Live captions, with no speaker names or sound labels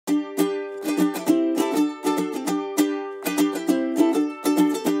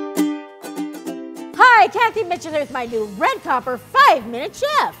Kathy Mitchell with my new Red Copper 5-Minute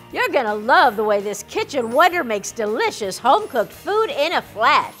Chef. You're gonna love the way this kitchen wonder makes delicious home-cooked food in a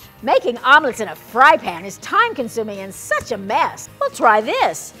flash. Making omelets in a fry pan is time-consuming and such a mess. Well, try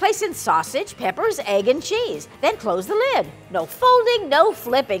this. Place in sausage, peppers, egg, and cheese. Then close the lid. No folding, no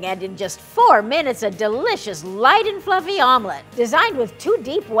flipping, and in just 4 minutes, a delicious light and fluffy omelet. Designed with 2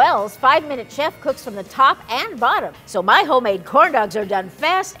 deep wells, 5-Minute Chef cooks from the top and bottom, so my homemade corn dogs are done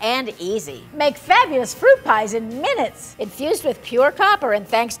fast and easy. Make fabulous fruit pies in minutes. Infused with pure copper, and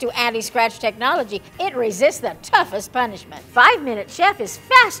thanks to anti-scratch technology, it resists the toughest punishment. 5-Minute Chef is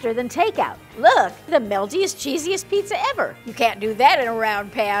faster than takeout. Look, the meltiest, cheesiest pizza ever. You can't do that in a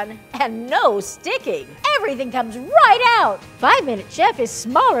round pan. And no sticking. Everything comes right out. 5-Minute Chef is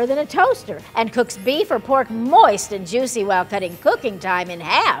smaller than a toaster and cooks beef or pork moist and juicy while cutting cooking time in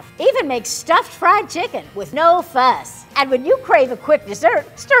half. Even makes stuffed fried chicken with no fuss. And when you crave a quick dessert,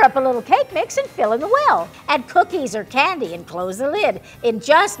 stir up a little cake mix and fill in the well. Add cookies or candy and close the lid. In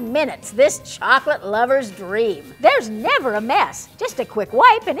just minutes, this chocolate lover's dream. There's never a mess. Just a quick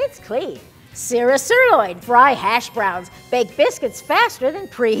wipe and it's clean. Sear a sirloin, fry hash browns, bake biscuits faster than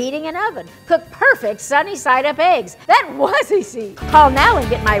preheating an oven, cook perfect sunny side up eggs. That was easy. Call now and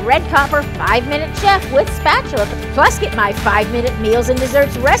get my Red Copper 5-Minute Chef with spatula, plus get my 5-Minute Meals and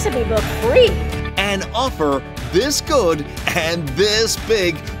Desserts recipe book free. An offer this good and this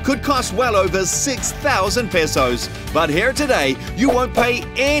big could cost well over 6,000 pesos. But here today, you won't pay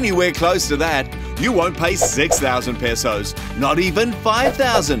anywhere close to that. You won't pay 6,000 pesos, not even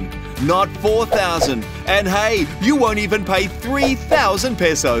 5,000. Not 4,000, and hey, you won't even pay 3,000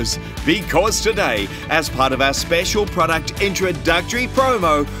 pesos. Because today, as part of our special product introductory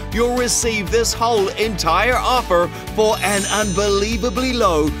promo, you'll receive this whole entire offer for an unbelievably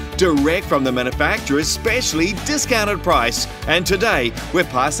low, direct from the manufacturer's specially discounted price. And today, we're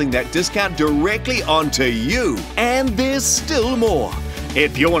passing that discount directly on to you. And there's still more.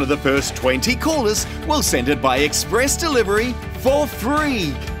 If you're one of the first 20 callers, we'll send it by express delivery for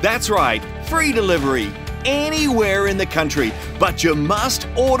free. That's right, free delivery anywhere in the country, but you must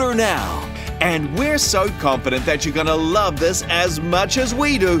order now. And we're so confident that you're going to love this as much as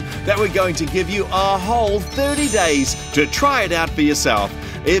we do that we're going to give you a whole 30 days to try it out for yourself.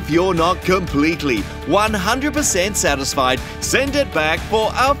 If you're not completely 100% satisfied, send it back for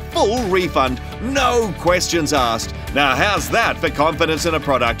a full refund. No questions asked. Now how's that for confidence in a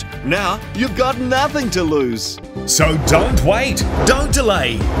product? Now you've got nothing to lose. So don't wait, don't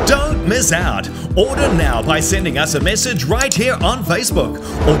delay, don't miss out. Order now by sending us a message right here on Facebook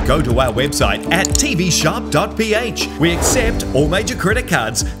or go to our website at tvshop.ph. We accept all major credit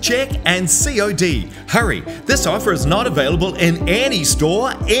cards, check and COD. Hurry, this offer is not available in any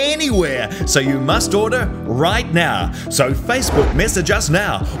store anywhere, so you must order right now. So Facebook message us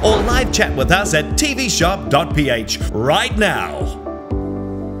now or live chat with us at tvshop.ph right now.